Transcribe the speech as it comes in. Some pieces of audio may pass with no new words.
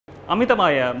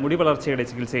അമിതമായ മുടി വളർച്ചയുടെ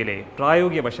ചികിത്സയിലെ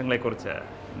പ്രായോഗിക വശങ്ങളെക്കുറിച്ച്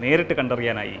നേരിട്ട്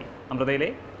കണ്ടറിയാനായി അമൃതയിലെ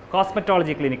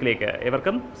കോസ്മെറ്റോളജി ക്ലിനിക്കിലേക്ക്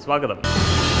ഏവർക്കും സ്വാഗതം.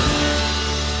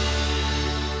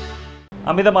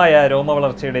 അമിതമായ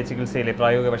രോമവളർച്ചയുടെ ചികിത്സയിലെ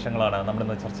പ്രായോഗിക വശങ്ങളാണ്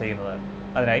നമ്മളിന്ന് ചർച്ച ചെയ്യുന്നത്.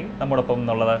 അതിനായി നമ്മോടൊപ്പം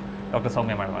എന്നുള്ളത് doctor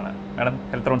Soumya മാഡമാണ്. Madam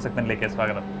health Ron സെഗ്മെന്റിലേക്ക്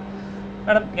സ്വാഗതം.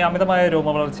 മാഡം, ഈ അമിതമായ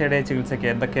രോമവളർച്ചയുടെ ചികിത്സയ്ക്ക്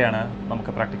എന്തൊക്കെയാണ്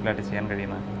നമുക്ക് പ്രാക്ടിക്കലായിട്ട് ചെയ്യാൻ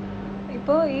കഴിയുന്നത്?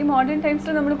 ഇപ്പോൾ ഈ മോഡേൺ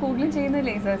ടൈംസിൽ നമ്മൾ കൂടുതലും ചെയ്യുന്ന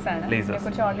ലേസേഴ്സ് ആണ്.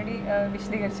 ഇതിനെക്കുറിച്ച് ഓൾറെഡി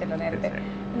വിശദീകരിച്ചല്ലോ നേരത്തെ.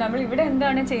 നമ്മൾ ഇവിടെ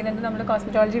എന്താണ് ചെയ്യുന്നത്? നമ്മൾ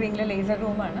കോസ്മെറ്റോളജി വിങ്ങിലെ ലേസർ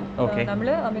റൂമാണ്. നമ്മൾ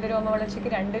അമിത രോമ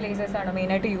വളർച്ചയ്ക്ക് 2 ലേസേഴ്സ് ആണ്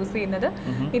മെയിനായിട്ട് യൂസ് ചെയ്യുന്നത്.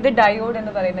 ഇത് ഡയോഡ്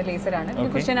എന്ന് പറയുന്ന ലേസർ ആണ്.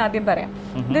 ഇതിനെക്കുറിച്ച് ഞാൻ ആദ്യം പറയാം.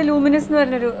 ഇത് ലൂമിനസ് എന്ന്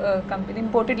പറഞ്ഞൊരു കമ്പനി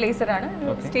ഇമ്പോർട്ടഡ് ലേസർ ആണ്.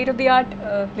 State of the art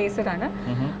laser ആണ്.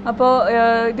 അപ്പോൾ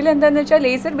ഇതിലെന്താണെന്ന് വെച്ചാൽ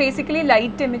ലേസർ ബേസിക്കലി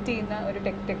ലൈറ്റ് എമിറ്റ് ചെയ്യുന്ന ഒരു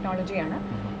ടെക്നോളജിയാണ്.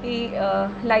 ഈ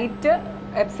ലൈറ്റ്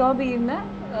അബ്സോർബ് ചെയ്യുന്ന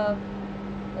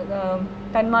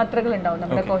തന്മാത്രകൾ ഉണ്ടാവും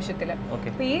നമ്മുടെ കോശത്തിൽ.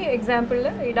 അപ്പോൾ ഈ എക്സാമ്പിളിൽ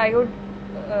ഈ ഡയോഡ്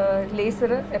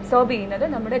ലേസർ അബ്സോർബ് ചെയ്യുന്നത്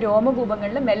നമ്മുടെ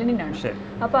രോമകൂപങ്ങളിലെ മെലനിനാണ്.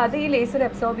 അപ്പോൾ അത് ഈ ലേസർ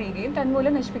അബ്സോർബ് ചെയ്യുകയും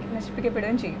തന്മൂലം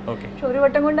നശിപ്പിക്കപ്പെടുകയും ചെയ്യും. പക്ഷെ ഒരു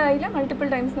വട്ടം കൊണ്ടായില്ല, മൾട്ടിപ്പിൾ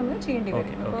ടൈംസ് നമ്മൾ ചെയ്യേണ്ടി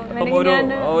വരും.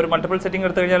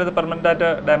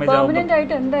 പെർമനന്റ്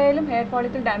ആയിട്ട് എന്തായാലും ഹെയർ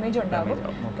ഫോളിക്കൽ ഡാമേജ് ഉണ്ടാകും.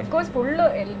 ഓഫ്കോഴ്സ്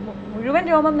മുഴുവൻ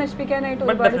രോമം നശിപ്പിക്കാനായിട്ട്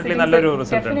ഒരുപാട്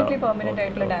ഡെഫിനറ്റ്ലി പെർമനന്റ്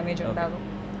ആയിട്ടുള്ള ഡാമേജ് ഉണ്ടാകും.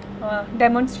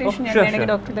 ഡെമോൺസ്ട്രേഷൻ ഞാൻ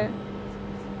വേണമെങ്കിൽ ഡോക്ടറുടെ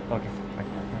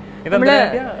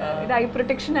ഇത് ഐ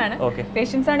പ്രൊട്ടക്ഷൻ ആണ്.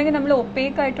 പേഷ്യൻസ് ആണെങ്കിൽ നമ്മൾ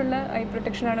ഒപ്പേക്ക് ആയിട്ടുള്ള ഐ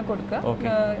പ്രൊട്ടക്ഷൻ ആണ് കൊടുക്കുക.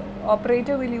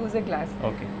 Operator will use A glass.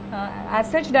 As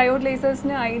such diode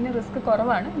ലേസേഴ്സിന് ഐന് റിസ്ക്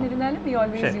കുറവാണ്. എന്നിരുന്നാലും വി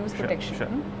ഓൾവേസ് യൂസ്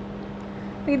പ്രൊട്ടക്ഷൻ.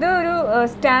 ഇത് ഒരു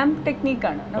സ്റ്റാമ്പ്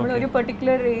ടെക്നീക്കാണ്. നമ്മൾ ഒരു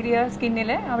പെർട്ടിക്കുലർ ഏരിയ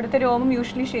സ്കിന്നിലെ അവിടുത്തെ രോമം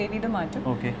യൂഷ്വലി ഷേവ് ചെയ്ത് മാറ്റും.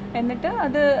 എന്നിട്ട്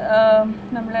അത്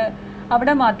നമ്മൾ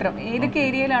അവിടെ മാത്രം ഏതൊക്കെ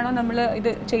ഏരിയയിലാണോ നമ്മൾ ഇത്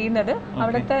ചെയ്യുന്നത്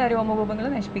അവിടുത്തെ രോമകൂപങ്ങൾ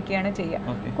നശിപ്പിക്കുകയാണ്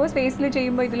ചെയ്യുക. അഫ്കോഴ്സ് ഫേസിൽ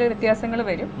ചെയ്യുമ്പോൾ ഇതിൽ വ്യത്യാസങ്ങൾ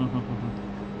വരും.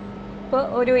 ഇപ്പോൾ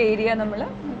ഒരു ഏരിയ നമ്മൾ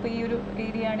ഇപ്പോൾ ഈ ഒരു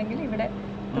ഏരിയ ആണെങ്കിൽ ഇവിടെ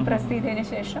പ്രസ് ചെയ്തതിന്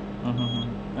ശേഷം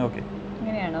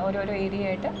ഇങ്ങനെയാണ് ഓരോരോ ഏരിയ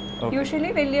ആയിട്ട്. യൂഷ്വലി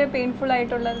വലിയ പെയിൻഫുൾ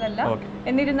ആയിട്ടുള്ളതല്ല.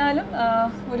 എന്നിരുന്നാലും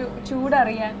ഒരു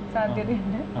ചൂടറിയാൻ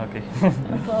സാധ്യതയുണ്ട്.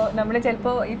 അപ്പോൾ നമ്മൾ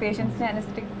ചിലപ്പോൾ ഈ പേഷ്യൻസിന്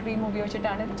അനസ്തെറ്റിക് ക്രീം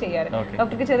ഉപയോഗിച്ചിട്ടാണ് ഇത് ചെയ്യാറ്.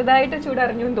 ഡോക്ടർക്ക് ചെറുതായിട്ട്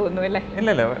ചൂടറിഞ്ഞു എന്ന് തോന്നുന്നു അല്ലേ?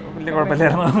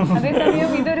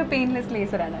 അതേസമയം ഇതൊരു പെയിൻലെസ്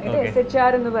ലേസർ ആണ്. ഇത്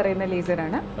SHR എന്ന് പറയുന്ന ലേസർ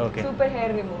ആണ്. Super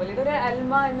hair removal. ഇതൊരു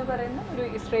അൽമ എന്ന് പറയുന്ന ഒരു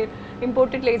ഇസ്രയേൽ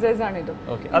ഇമ്പോർട്ടഡ് ലേസേഴ്സ് ആണ്. ഇതും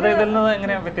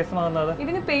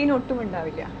ഇതിന് പെയിൻ ഒട്ടും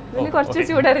ഉണ്ടാവില്ല. ഇതിന് കുറച്ച്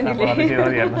ചൂടറിഞ്ഞില്ലേ?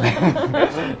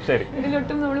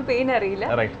 ഇതിലൊട്ടും നമ്മൾ പെയിൻ അറിയില്ല.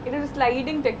 ഇതൊരു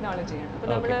സ്ലൈഡിംഗ് ടെക്നോളജിയാണ്. അപ്പോൾ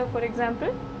നമ്മൾ ഫോർ എക്സാമ്പിൾ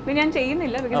ഇത് ഞാൻ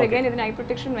ചെയ്യുന്നില്ല, ബിക്കോസ് അഗൈൻ ഇതിന് ഐ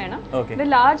പ്രൊട്ടക്ഷൻ വേണം. ഇത്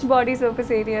ലാർജ് ബോഡി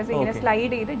സർഫസ് ഏരിയാസ് ഇങ്ങനെ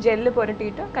സ്ലൈഡ് ചെയ്ത് ജെല്ല്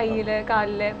പുരട്ടിയിട്ട് കയ്യില്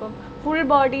കാലില് ഇപ്പം ഫുൾ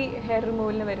ബോഡി ഹെയർ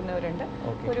റിമൂവലിന് വരുന്നവരുണ്ട്.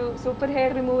 ഒരു സൂപ്പർ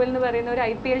ഹെയർ റിമൂവൽ എന്ന് പറയുന്ന ഒരു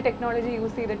IPL ടെക്നോളജി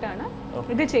യൂസ് ചെയ്തിട്ടാണ്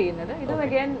ഇത് ചെയ്യുന്നത്. ഇത്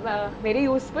again very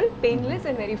useful, painless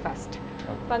and very fast.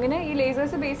 അപ്പം അങ്ങനെ ഈ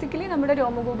ലേസേഴ്സ് ബേസിക്കലി നമ്മുടെ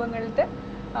രോമകൂപങ്ങളിലത്തെ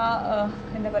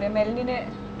എന്താ പറയുക മെലനിനെ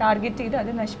ടാർഗറ്റ് ചെയ്ത് അത്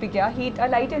നശിപ്പിക്കുക. ആ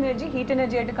ലൈറ്റ് എനർജി ഹീറ്റ്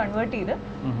എനർജി ആയിട്ട് കൺവേർട്ട് ചെയ്ത്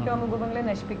രോമകൂപങ്ങളെ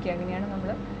നശിപ്പിക്കുക. അങ്ങനെയാണ് നമ്മൾ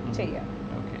ചെയ്യുക.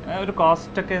 ഒരു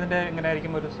കോസ്റ്റ് ഒക്കെ ഇതിന്റെ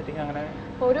എങ്ങനെയായിരിക്കും? ഒരു സെറ്റിംഗ് അങ്ങനെ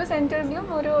ഓരോ സെന്റേഴ്സിലും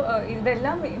ഓരോ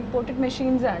ഇതെല്ലാം ഇമ്പോർട്ടഡ്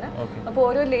മെഷീൻസ് ആണ്. അപ്പോൾ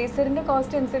ഓരോ ലേസറിന്റെ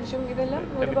കോസ്റ്റ് അനുസരിച്ചും ഇതെല്ലാം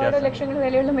ഒരുപാട് ലക്ഷങ്ങൾ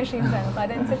വിലയുള്ള മെഷീൻസ് ആണ്. അപ്പോൾ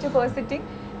അതനുസരിച്ച് per sitting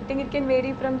I think it can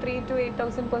vary from 3,000 to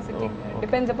 8,000 per sitting.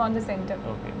 Depends upon the center.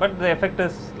 But the effect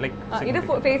is like ഇത്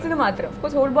ഫേസിന് മാത്രം. Of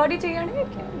course whole body ചെയ്യുകയാണെങ്കിൽ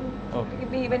it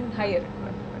be even higher.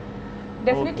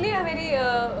 Definitely a very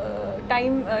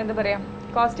time എന്താ പറയാ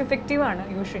cost effective ആണ്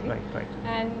usually.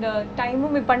 And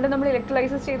ടൈമും പണ്ട് നമ്മൾ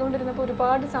electrolysis ചെയ്തുകൊണ്ടിരുന്നപ്പോൾ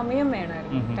ഒരുപാട് സമയം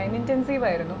വേണമായിരുന്നു. ടൈം ഇൻറ്റൻസീവ്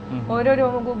ആയിരുന്നു. ഓരോ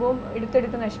രോമകൂപവും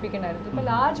എടുത്തെടുത്ത് നശിപ്പിക്കണമായിരുന്നു. ഇപ്പോൾ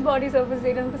ലാർജ് ബോഡി സർഫസ്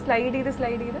ഏരിയ നമുക്ക് സ്ലൈഡ്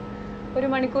ചെയ്ത്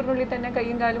 1 മണിക്കൂറിനുള്ളിൽ തന്നെ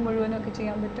കൈയും കാലും മുഴുവനും ഒക്കെ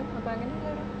ചെയ്യാൻ പറ്റും. അപ്പോൾ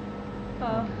അങ്ങനെയുള്ളൊരു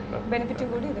ബെനിഫിറ്റും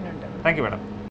കൂടി ഇതിനുണ്ട്. Thank you madam.